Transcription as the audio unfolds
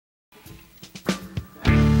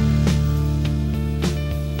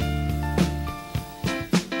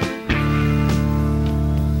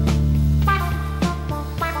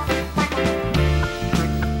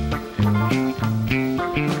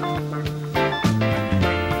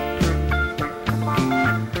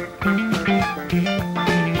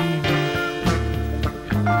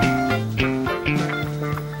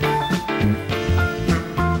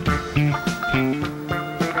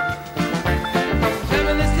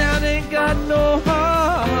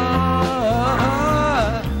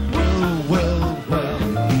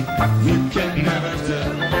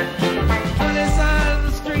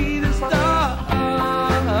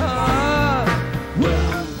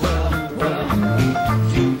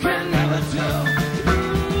You can never tell.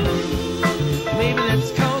 Maybe that's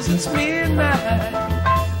 'cause it's midnight,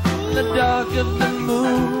 the dark of the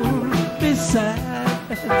moon besides.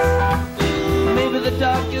 Maybe the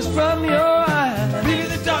dark is from your eyes. Maybe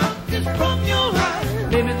the dark is from your eyes.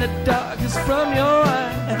 Maybe the dark is from your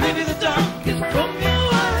eyes. Maybe the dark is from your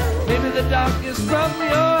eyes. Maybe the dark is from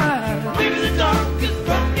your eyes. Maybe the dark is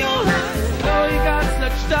from your eyes. Oh, you got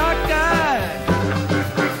such dark eyes.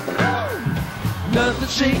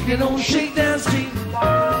 Nothing shaking on Shakedown Street.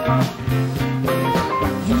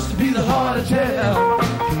 Used to be the heart of town.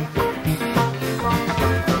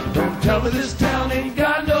 Don't tell me this town ain't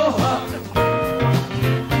got no heart.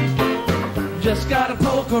 Just gotta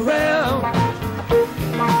poke around.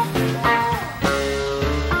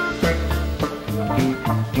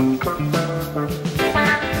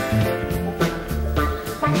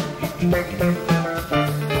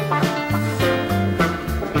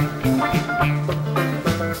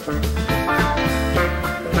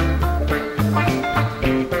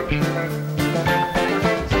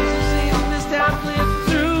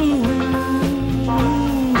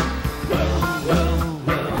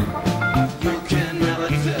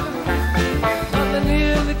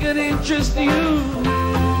 Interest you.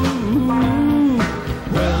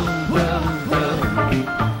 Well,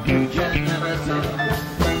 you can never tell.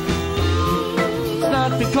 It's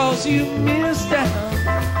not because you missed out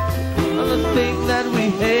on the thing that we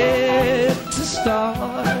had to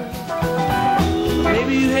start.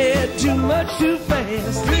 Maybe you had too much too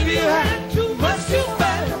fast. Maybe you had too much too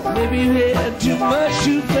fast. Maybe you had too much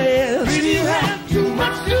too fast. Maybe you had too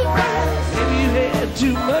much too fast. Maybe you had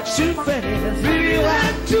too much too fast. Maybe you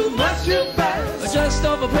had too much too fast. Just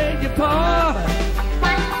overpaid your part.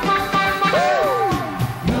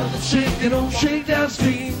 Nothing shaking on Shakedown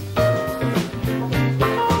Street.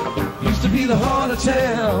 Used to be the heart of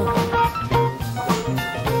town.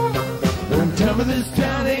 Don't tell me this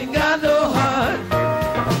town ain't got no heart.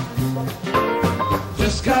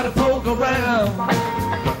 Just gotta poke around.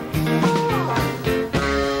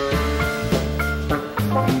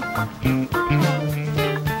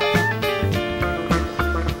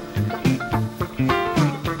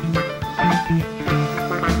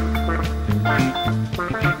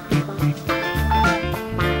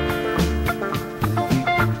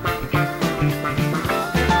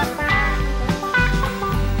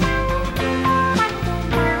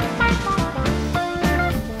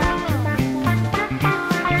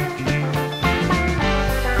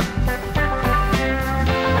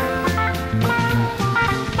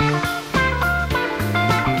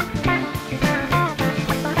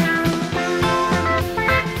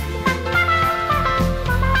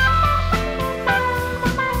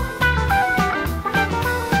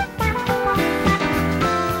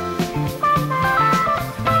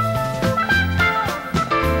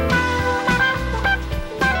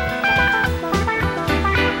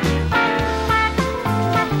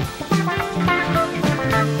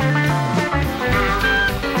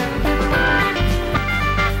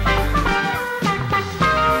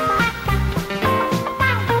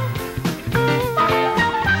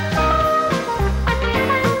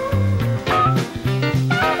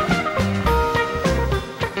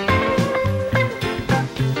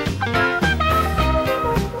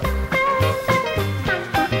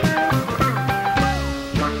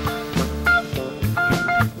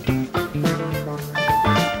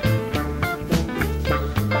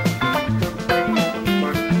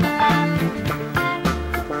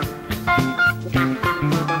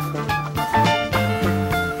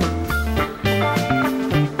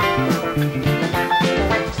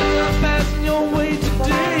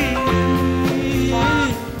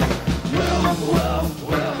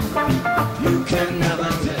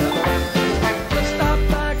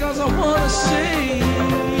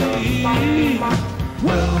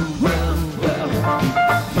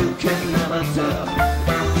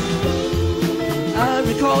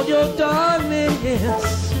 Called your darkness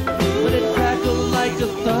when it crackled like a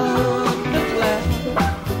thunderclap.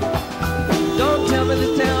 Don't tell me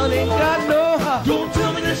this town ain't got no heart. Don't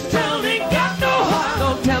tell me this town ain't got no heart.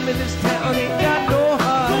 Don't tell me this town ain't got no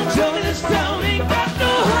heart. Don't tell me this town ain't got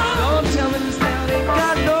no heart. Don't tell me this town ain't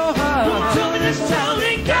got no heart. Don't tell me this town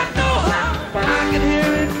ain't got no heart. I can hear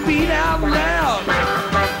it beat out loud.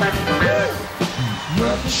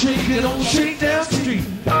 Nothing shaking on Shakedown Street.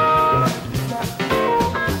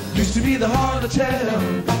 Used to be the heart of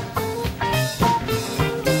town.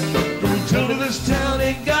 Don't tell me this town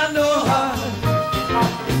ain't got no heart.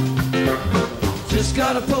 Just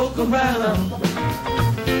gotta poke around.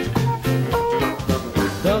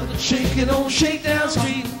 Nothing shaking on Shakedown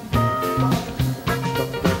Street.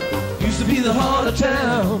 Used to be the heart of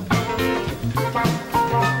town.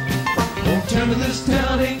 Don't tell me this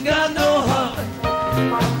town ain't got no heart.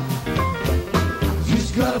 You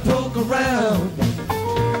just gotta poke around.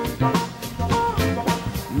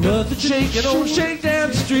 Nothing shaking on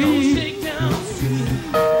Shakedown Street.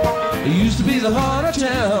 It used to be the heart of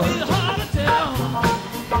town.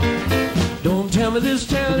 Don't tell me this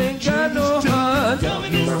town ain't got no heart. Tell me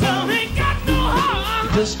this town ain't got no heart.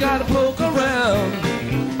 You just gotta poke around.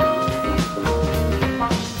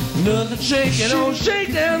 Nothing shaking on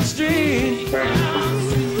Shakedown Street.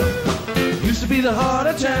 Used to be the heart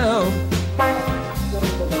of town.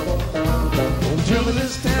 Don't tell me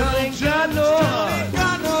this town ain't got no heart.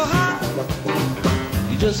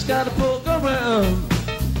 You just gotta poke around.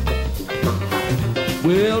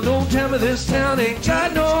 Well, don't tell me this town ain't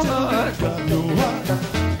got no heart.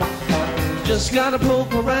 Just gotta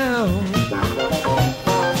poke around.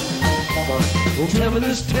 Don't tell me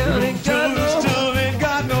this town ain't got no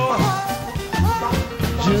heart.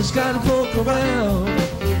 Just gotta poke around.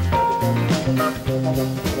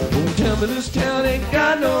 Don't tell me this town ain't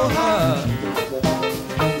got no heart.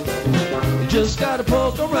 Just gotta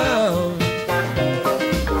poke around.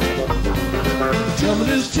 Tell me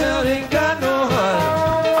this town ain't got no heart.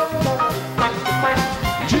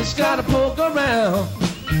 Just gotta poke around.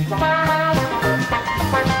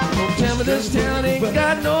 Don't tell me this town ain't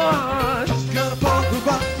got no heart. Just gotta poke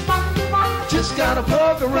around. Just gotta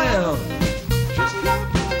poke around.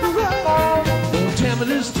 Don't tell me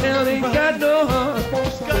this town ain't got no heart.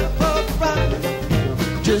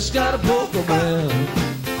 Just gotta poke around.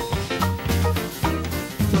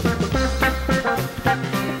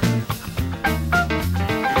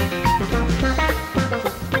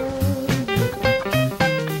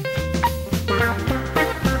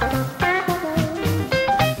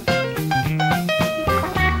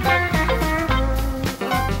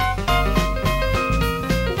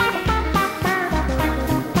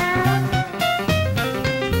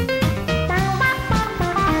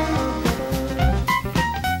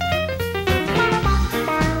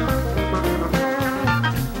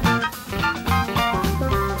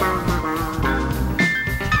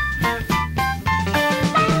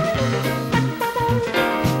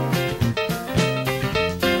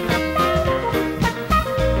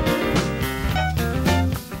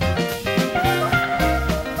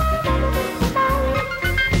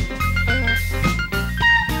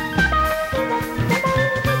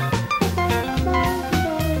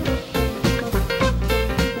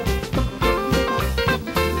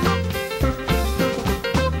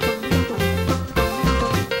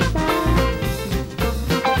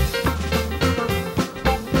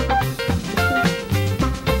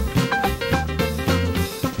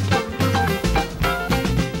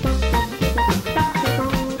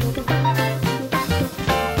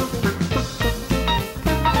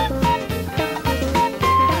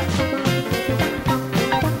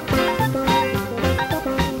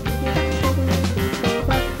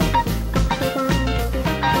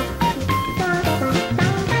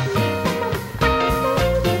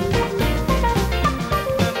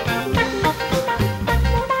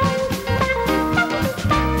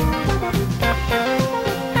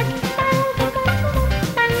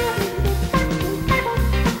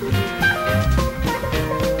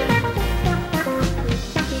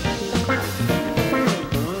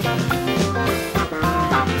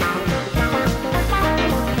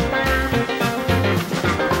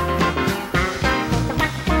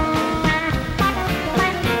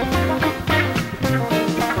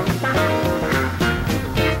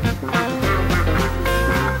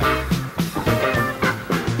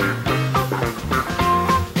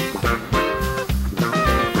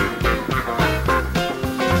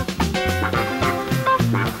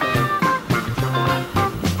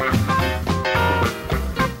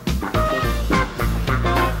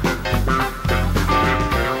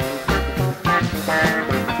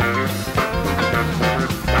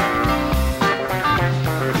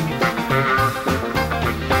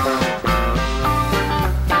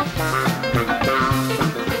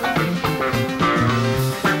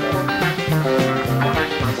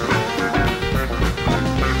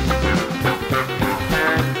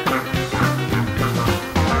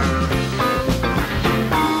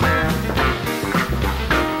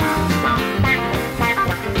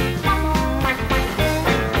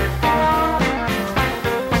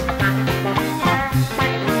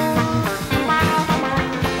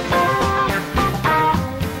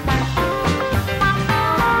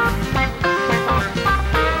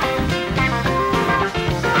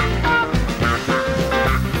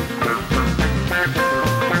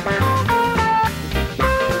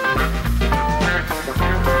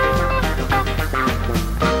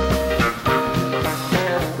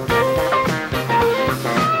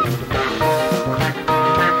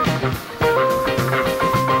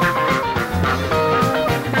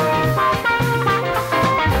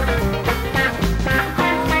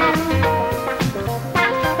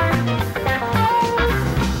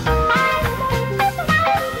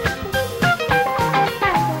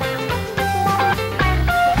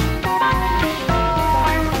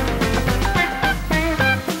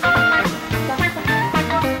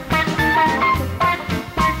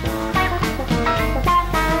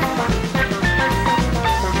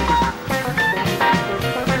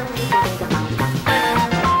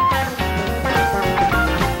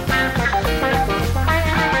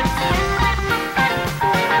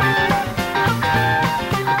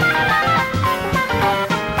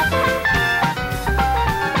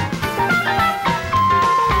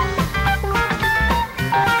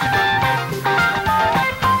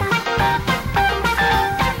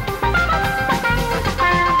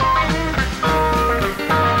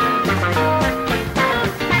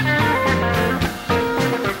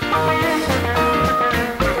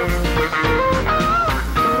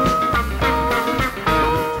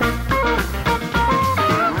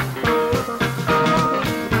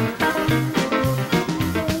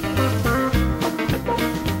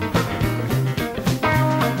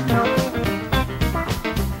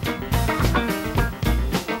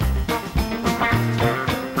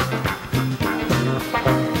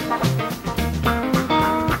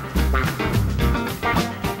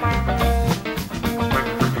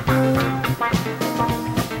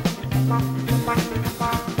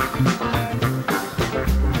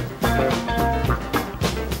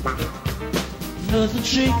 Nothing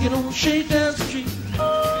shaking on Shakedown Street.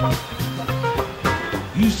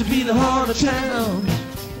 Used to be the heart of town.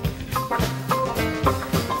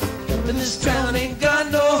 And this town ain't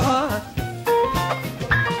got no heart.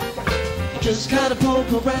 You just gotta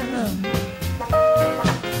poke around.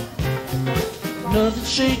 Nothing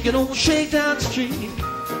shaking on Shakedown Street. Used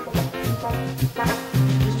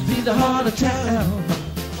to be the heart of town.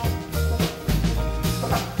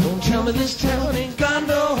 Don't tell me this town ain't got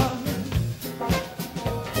no heart.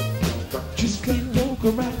 Just gotta poke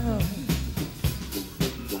around.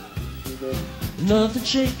 Nothing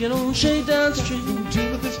shaking on Shakedown Street. Don't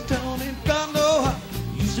tell me this town ain't got no heart.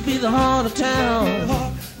 Used to be the heart of town.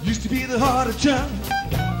 Used to be the heart of town.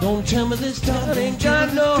 Don't tell me this town ain't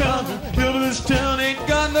got no heart. Tell me this town ain't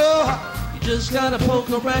got no heart. You just gotta poke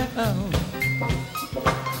around.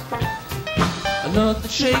 Nothing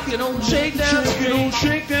shaking on Shakedown Street. On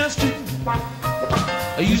Shakedown Street.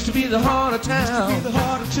 I used to be the heart of town. The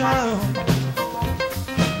heart of town.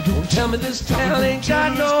 Don't tell me this town ain't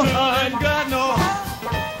got no heart. Ain't got no heart.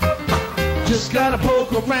 Just gotta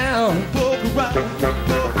poke around. Poke around.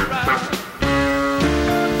 Poke around.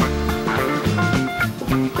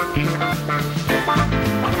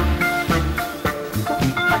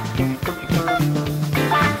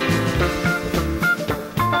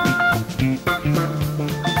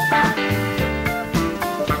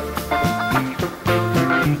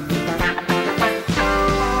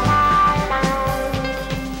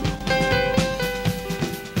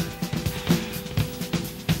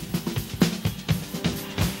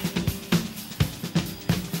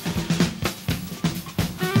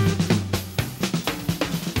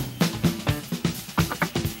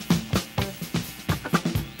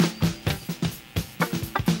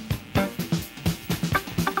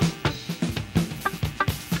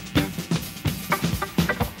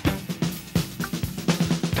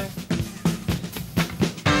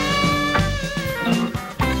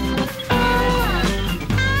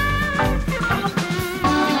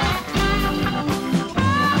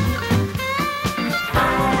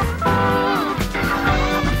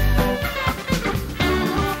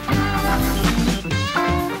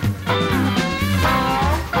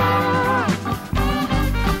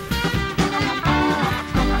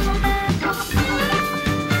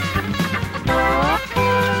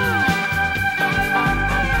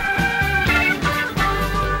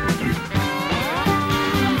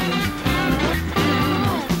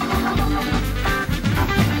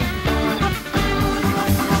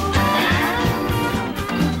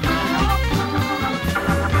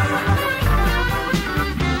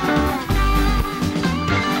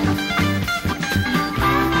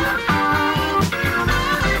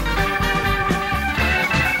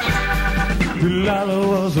 Delilah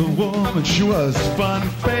was a woman, she was fun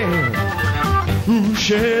and fair. Ooh,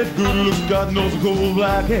 she had good looks, God knows, gold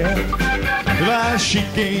black hair. Delilah, she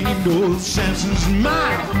gained old Samson's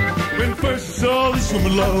mind. When first she saw this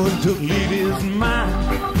woman, Lord, took lead his mind.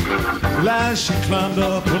 Delilah, she climbed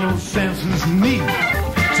up on old Samson's knee.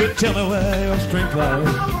 Said, tell me where your strength lies,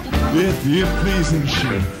 if you please. And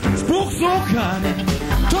she spoke so kind,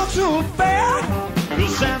 talked so fair. Well,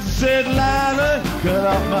 Samson said, Delilah, cut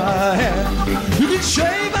off my hair. You can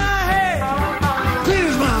shave my hair,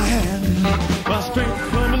 clean my hand. My strength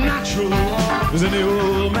from a natural is an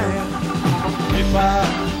old man. If I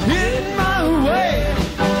hit my way,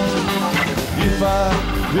 if I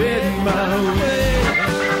hit my way,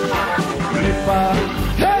 if I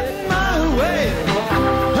hit my way,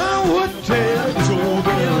 I would tell this old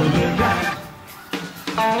elderly guy.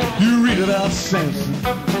 You read about Samson,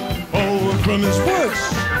 all from his works.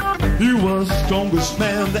 He was the strongest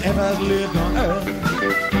man that ever lived on earth.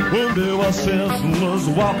 One day while Samson was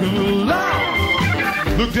walking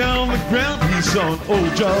along, looked down the ground, he saw an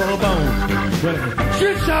old jawbone. Well,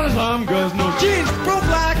 he shot his arm, cause no jeans broke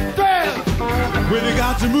like thread. When he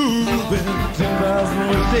got to moving, 10,000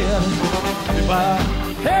 was dead. If I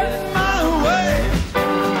had my way,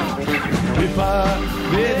 if I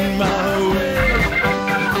had my way,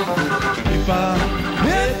 if I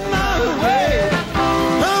had my way,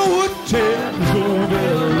 I would tell this old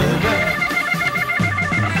elderly guy.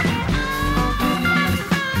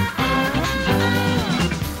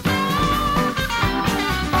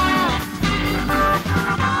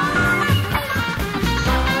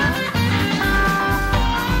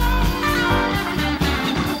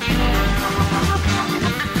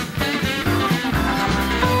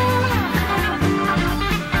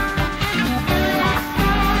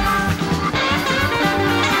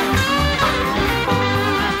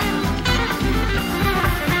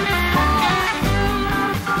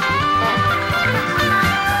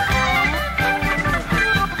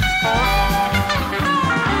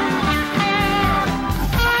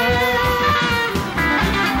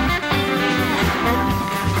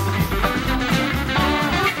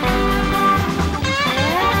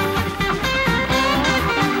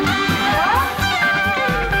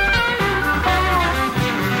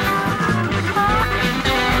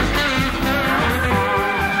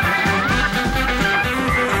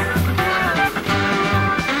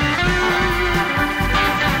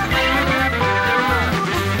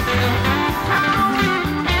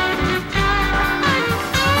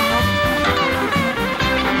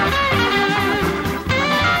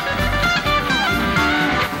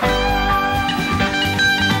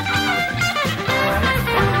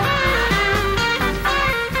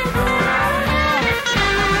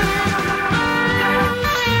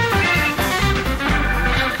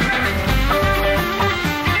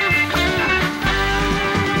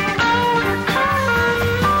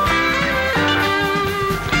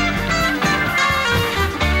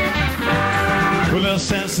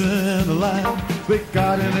 Samson and Delilah, they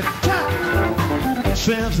got in a trap.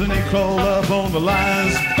 Samson, he crawled up on the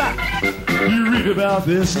lion's back. You read about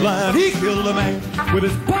this lion, he killed a man with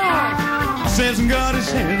his paw. Samson got his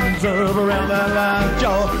hands up around that lion's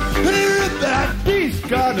jaw, and he ripped that beast,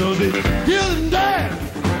 God knows it, killed him dead.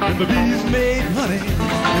 And the bees made honey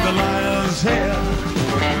in the lion's hair.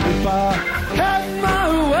 If I had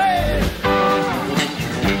my way,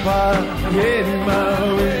 if I had my